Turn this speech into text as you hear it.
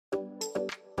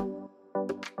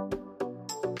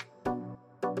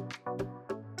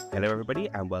Hello, everybody,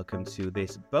 and welcome to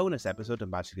this bonus episode of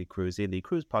Magically Cruising, the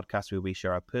cruise podcast where we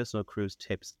share our personal cruise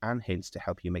tips and hints to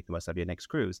help you make the most of your next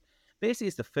cruise. This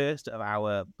is the first of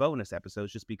our bonus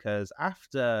episodes just because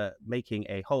after making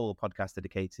a whole podcast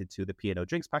dedicated to the P&O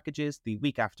drinks packages, the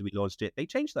week after we launched it, they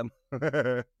changed them.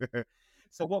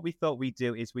 So what we thought we'd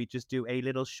do is we just do a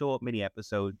little short mini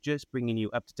episode, just bringing you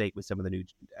up to date with some of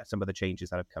the changes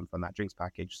that have come from that drinks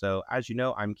package. So as you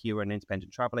know, I'm Kira, an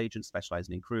independent travel agent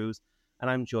specializing in cruise, and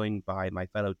I'm joined by my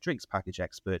fellow drinks package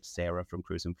expert, Sarah from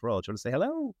Cruising for All. Do you want to say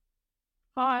hello?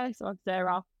 Hi, so I'm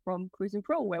Sarah from Cruising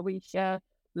for All, where we share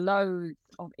loads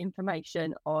of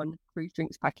information on cruise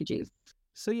drinks packages.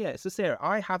 So Sarah,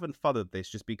 I haven't followed this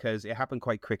just because it happened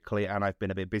quite quickly and I've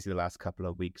been a bit busy the last couple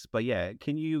of weeks. But yeah,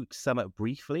 can you sum up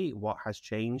briefly what has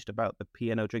changed about the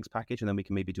P&O drinks package, and then we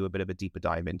can maybe do a bit of a deeper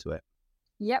dive into it?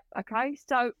 Yep, okay.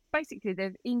 So basically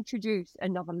they've introduced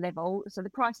another level. So the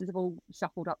prices have all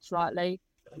shuffled up slightly.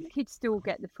 Kids still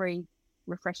get the free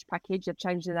refresh package. They've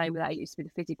changed the name of that. It used to be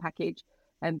the fizzy package.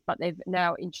 But they've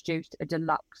now introduced a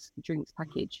deluxe drinks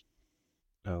package.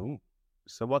 Oh,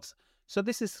 so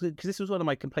this is because this was one of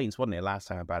my complaints, wasn't it, last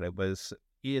time about it, was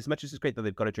as much as it's great that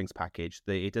they've got a drinks package,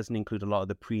 it doesn't include a lot of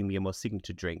the premium or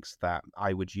signature drinks that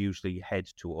I would usually head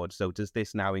towards. So does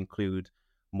this now include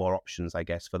more options, I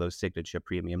guess, for those signature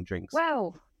premium drinks?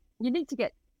 Well, you need to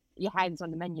get your hands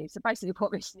on the menu. So basically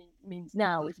what this means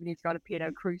now is we need to go on a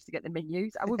P&O cruise to get the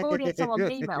menus. And we've already had someone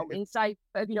email me and say,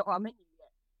 but have you not got our menu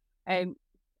yet?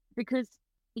 Because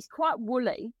it's quite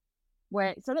woolly.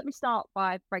 So let me start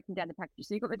by breaking down the package.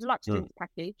 So you've got the deluxe drinks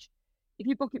package. If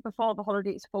you book it before the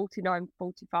holiday, it's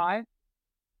 $49.45.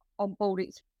 On board,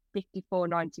 it's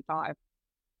 $54.95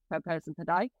 per person per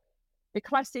day. The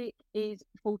classic is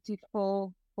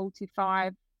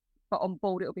 $44.45, but on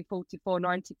board it'll be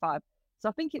 $44.95. So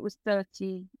I think it was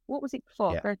 30. What was it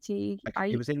before? Yeah.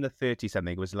 38. It was in the 30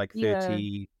 something. It was like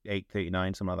 38,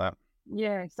 39, something like that.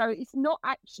 Yeah. So it's not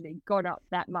actually gone up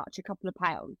that much, a couple of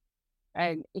pounds.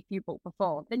 If you book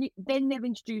before, then they've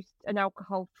introduced an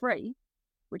alcohol free,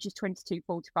 which is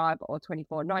 $22.45 or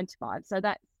 $24.95. So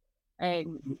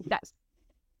that's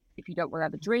if you don't want to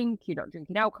have a drink, you're not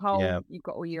drinking alcohol, you've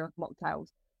got all your mocktails,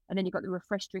 and then you've got the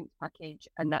refresh drinks package,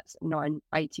 and that's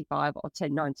 $9.85 or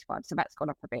 $10.95. So that's gone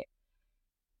up a bit.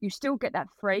 You still get that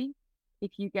free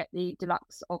if you get the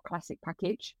deluxe or classic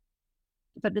package,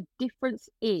 but the difference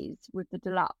is with the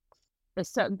deluxe, there's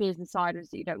certain beers and ciders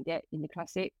that you don't get in the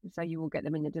classic, so you will get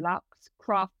them in the deluxe.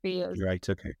 Craft beers. Right,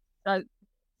 okay. So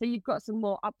you've got some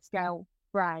more upscale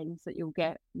brands that you'll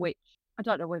get, which I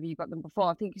don't know whether you got them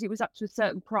before. I think because it was up to a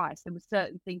certain price, there were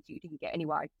certain things you didn't get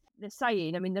anyway. They're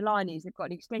saying, the line is they've got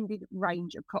an extended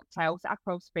range of cocktails,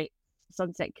 Aperol Spritz,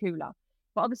 Sunset Cooler.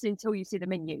 But obviously until you see the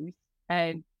menus,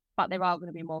 but there are going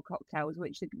to be more cocktails,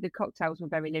 which the cocktails were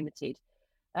very limited.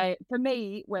 For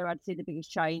me, where I'd see the biggest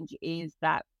change is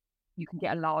that you can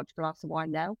get a large glass of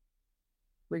wine now.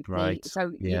 You're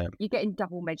getting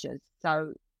double measures.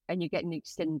 And you're getting an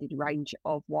extended range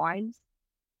of wines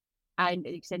and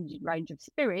an extended range of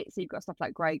spirits. So you've got stuff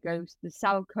like Grey Goose, the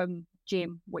Salcombe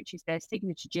Gin, which is their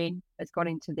signature gin, has gone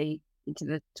into the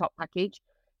top package,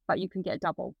 but you can get a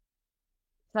double.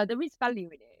 So there is value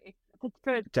in it.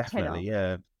 For definitely,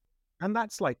 yeah. And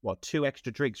that's like, what, 2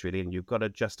 extra drinks, really, and you've got to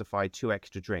justify 2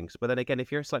 extra drinks. But then again,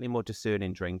 if you're a slightly more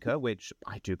discerning drinker, which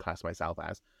I do class myself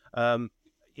as,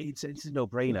 it's a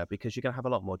no-brainer because you're going to have a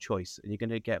lot more choice and you're going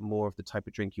to get more of the type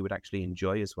of drink you would actually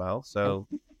enjoy as well. So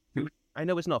I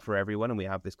know it's not for everyone, and we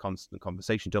have this constant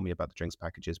conversation, don't we, about the drinks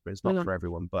packages, but it's not for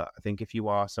everyone. But I think if you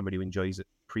are somebody who enjoys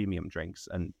premium drinks,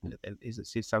 and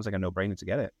it sounds like a no-brainer to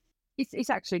get it. It's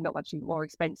actually not much more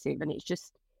expensive, and it's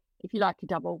just, if you like a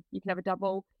double, you can have a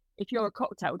double. If you're a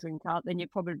cocktail drinker, then you're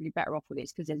probably better off with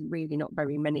this because there's really not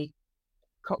very many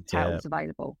cocktails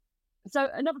available. So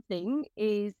another thing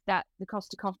is that the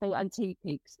Costa Coffee and tea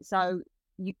peaks. So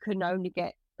you can only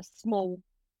get a small,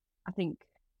 I think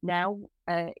now,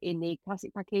 in the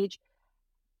classic package,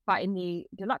 but in the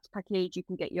deluxe package, you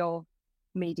can get your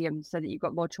medium so that you've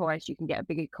got more choice. You can get a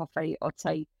bigger coffee or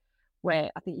tea,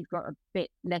 where I think you've got a bit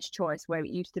less choice, where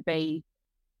it used to be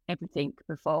everything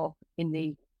before in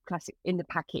the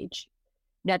package.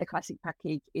 Now the classic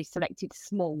package is selected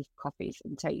small coffees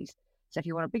and teas. So if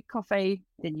you want a big coffee,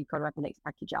 then you've got to have the next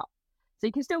package up. So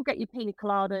you can still get your pina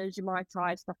coladas, your Mai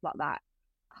Tai, stuff like that.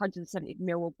 170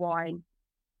 ml of wine,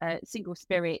 single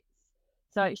spirits.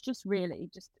 So it's just really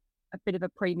just a bit of a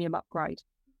premium upgrade.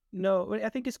 No, I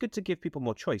think it's good to give people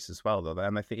more choice as well, though.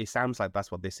 And I think it sounds like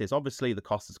that's what this is. Obviously, the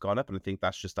cost has gone up, and I think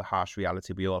that's just a harsh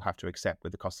reality we all have to accept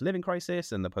with the cost of living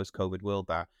crisis and the post-COVID world,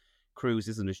 that cruise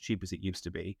isn't as cheap as it used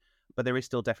to be, but there is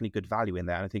still definitely good value in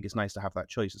there. And I think it's nice to have that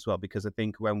choice as well, because I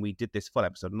think when we did this full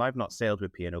episode, and I've not sailed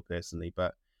with P&O personally,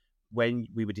 but when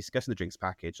we were discussing the drinks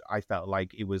package, I felt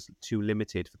like it was too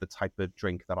limited for the type of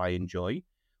drink that I enjoy.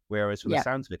 Whereas from the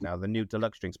sounds of it now, the new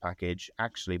deluxe drinks package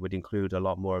actually would include a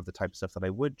lot more of the type of stuff that I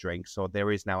would drink. So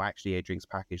there is now actually a drinks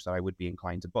package that I would be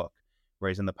inclined to book.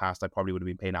 Whereas in the past, I probably would have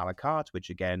been paying a la carte, which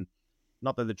again,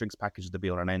 not that the drinks package is the be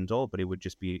all and end all, but it would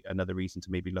just be another reason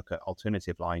to maybe look at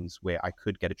alternative lines where I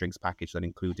could get a drinks package that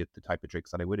included the type of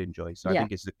drinks that I would enjoy. So I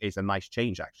think it's a nice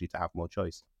change actually to have more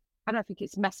choice. I don't think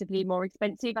it's massively more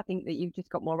expensive. I think that you've just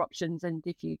got more options, and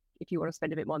if you want to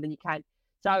spend a bit more, then you can.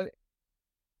 So,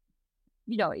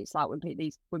 it's like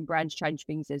when brands change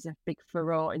things, there's a big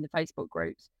furore in the Facebook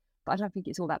groups. But I don't think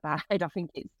it's all that bad. I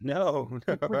think it's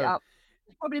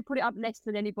probably put it up less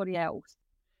than anybody else.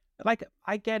 Like,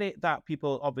 I get it that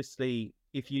people obviously,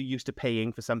 if you're used to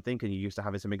paying for something and you're used to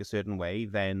having something a certain way,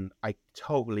 then I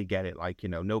totally get it. Like,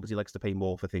 nobody likes to pay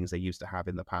more for things they used to have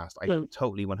in the past. I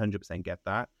totally 100% get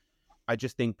that. I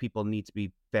just think people need to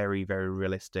be very, very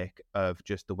realistic of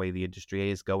just the way the industry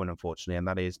is going, unfortunately. And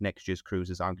that is, next year's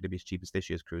cruises aren't going to be as cheap as this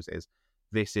year's cruises.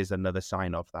 This is another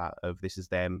sign of that, of this is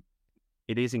them.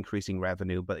 It is increasing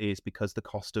revenue, but it is because the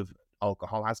cost of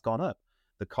alcohol has gone up.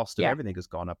 The cost of everything has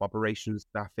gone up. Operations,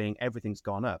 staffing, everything's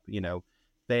gone up.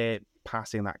 They're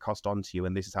passing that cost on to you,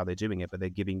 and this is how they're doing it, but they're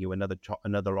giving you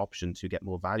another option to get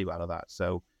more value out of that.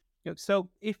 So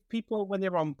if people, when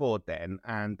they're on board then,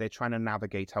 and they're trying to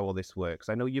navigate how all this works,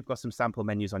 I know you've got some sample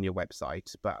menus on your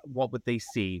website, but what would they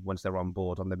see once they're on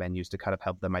board on the menus to kind of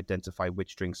help them identify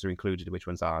which drinks are included and which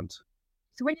ones aren't?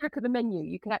 So when you look at the menu,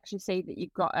 you can actually see that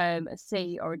you've got a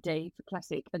C or a D for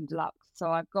classic and deluxe.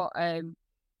 So I've got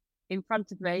in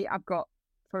front of me, I've got,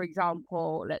 for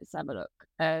example, let's have a look,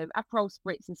 Aperol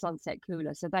Spritz and Sunset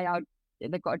Cooler. So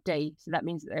they've got a D, so that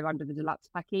means that they're under the deluxe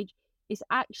package. It's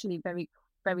actually very,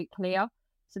 very clear.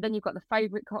 So then you've got the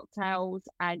favourite cocktails,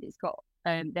 and it's got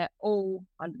they're all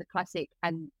under the classic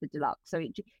and the deluxe. So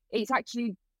it's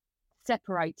actually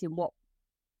separating what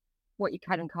you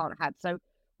can and can't have. So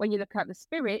when you look at the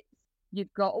spirits,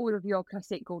 you've got all of your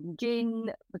classic Gordon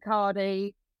Gin,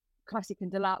 Bacardi, classic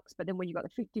and deluxe, but then when you've got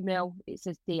the 50ml, it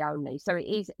says D only. So it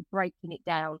is breaking it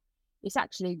down. It's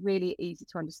actually really easy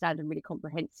to understand and really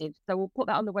comprehensive. So we'll put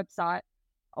that on the website,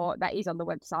 or that is on the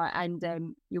website,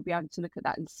 and you'll be able to look at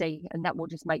that and see, and that will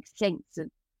just make sense of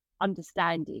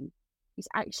understanding. It's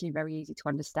actually very easy to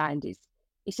understand.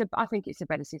 I think it's a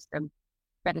better system.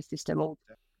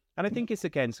 And I think it's,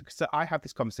 again, so I have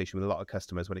this conversation with a lot of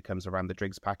customers when it comes around the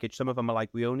drinks package. Some of them are like,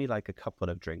 we only like a couple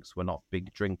of drinks. We're not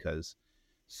big drinkers.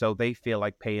 So they feel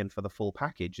like paying for the full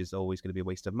package is always going to be a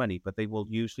waste of money, but they will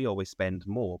usually always spend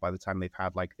more by the time they've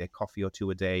had like their coffee or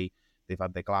two a day, they've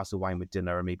had their glass of wine with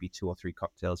dinner, or maybe 2 or 3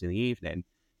 cocktails in the evening.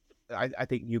 I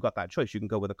think you got that choice. You can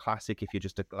go with a classic if you're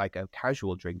just like a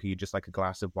casual drinker. You just like a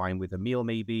glass of wine with a meal,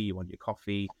 maybe you want your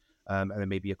coffee, and then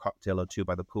maybe a cocktail or two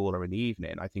by the pool or in the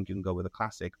evening. I think you can go with a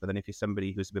classic. But then if you're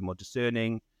somebody who's a bit more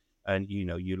discerning, and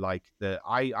you like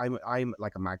I'm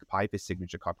like a magpie for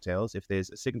signature cocktails. If there's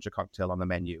a signature cocktail on the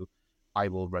menu, I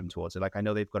will run towards it. Like, I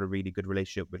know they've got a really good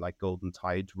relationship with like Golden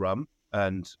Tide rum,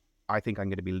 and I think I'm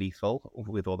going to be lethal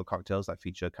with all the cocktails that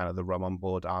feature kind of the rum on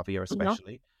board, Avia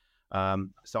especially.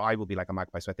 So I will be like a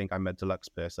magpie. So I think I'm a deluxe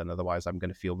person. Otherwise, I'm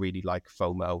going to feel really like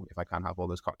FOMO if I can't have all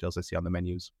those cocktails I see on the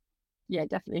menus. Yeah,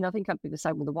 definitely. And I think I'd be the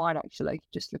same with the wine, actually.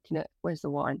 Just looking at where's the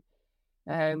wine.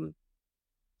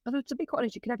 But to be quite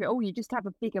honest, you can have it all. You just have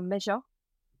a bigger measure.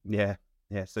 Yeah.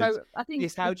 So I think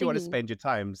it's how do you want to spend your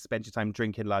time? Spend your time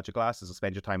drinking larger glasses, or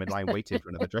spend your time in line waiting for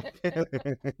another drink?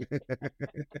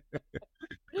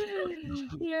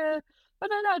 Yeah, but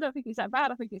no, I don't think it's that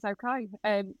bad. I think it's okay.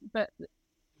 But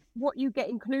what you get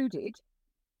included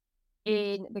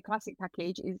in the classic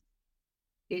package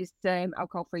is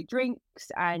alcohol-free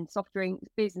drinks and soft drinks,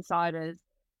 beers and ciders,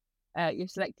 your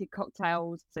selected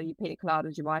cocktails, so your pina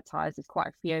coladas, your mai tais, there's quite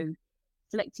a few.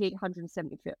 Selected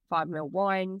 175ml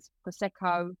wines,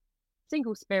 prosecco,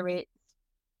 single spirits,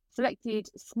 selected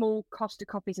small Costa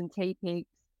coffees and tea pigs.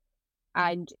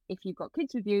 And if you've got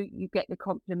kids with you, you get the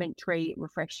complimentary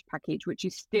refresh package, which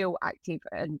is still active,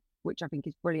 and which I think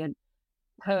is brilliant,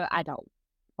 per adult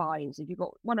buying. So if you've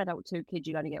got 1 adult, 2 kids,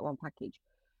 you'll only get 1 package.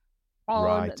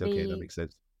 Right, okay, that makes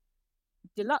sense.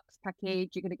 Deluxe package,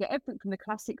 you're going to get everything from the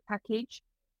classic package,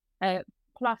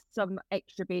 plus some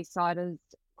extra beer ciders,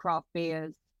 craft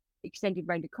beers, extended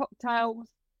range of cocktails,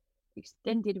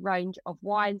 extended range of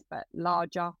wines but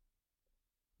larger,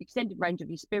 extended range of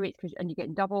your spirits, and you're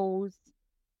getting doubles,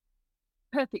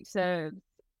 perfect serves,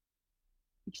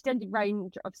 extended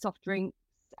range of soft drinks,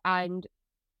 and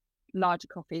larger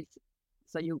coffees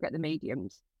so you'll get the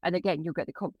mediums. And again, you'll get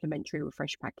the complimentary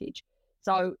refresh package.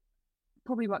 So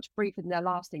probably much briefer than their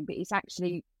last thing, but it's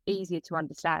actually easier to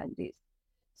understand.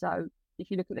 So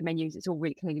if you look at the menus, it's all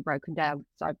really clearly broken down.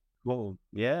 So well,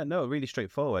 yeah, no, really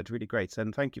straightforward, really great.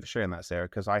 And thank you for sharing that, Sarah,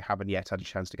 because I haven't yet had a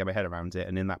chance to get my head around it.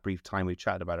 And in that brief time we've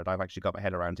chatted about it, I've actually got my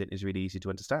head around it. It's really easy to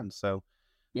understand. So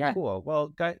yeah, cool. Well,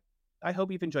 guys, I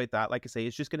hope you've enjoyed that. Like I say,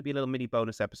 it's just going to be a little mini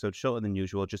bonus episode, shorter than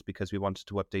usual, just because we wanted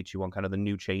to update you on kind of the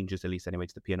new changes, at least anyway,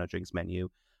 to the P&O Drinks menu.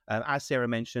 As Sarah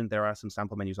mentioned, there are some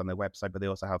sample menus on their website, but they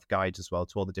also have guides as well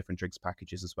to all the different drinks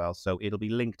packages as well. So it'll be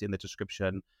linked in the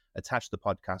description, attached to the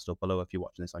podcast or below if you're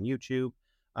watching this on YouTube.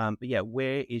 But yeah,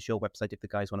 where is your website if the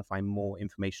guys want to find more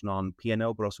information on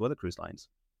P&O, but also other cruise lines?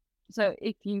 So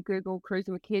if you Google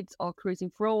Cruising with Kids or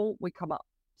Cruising for All, we come up.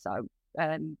 So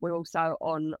we're also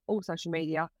on all social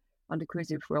media under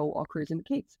Cruising for All or Cruising with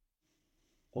Kids.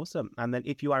 Awesome. And then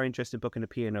if you are interested in booking a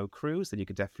P&O cruise, then you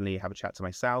could definitely have a chat to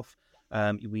myself.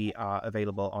 We are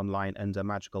available online under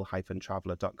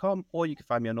magical-traveler.com, or you can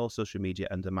find me on all social media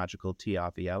under magical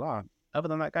TRVLR. Other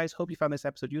than that, guys, hope you found this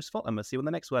episode useful, and we'll see you on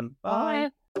the next one.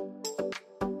 Bye. Bye.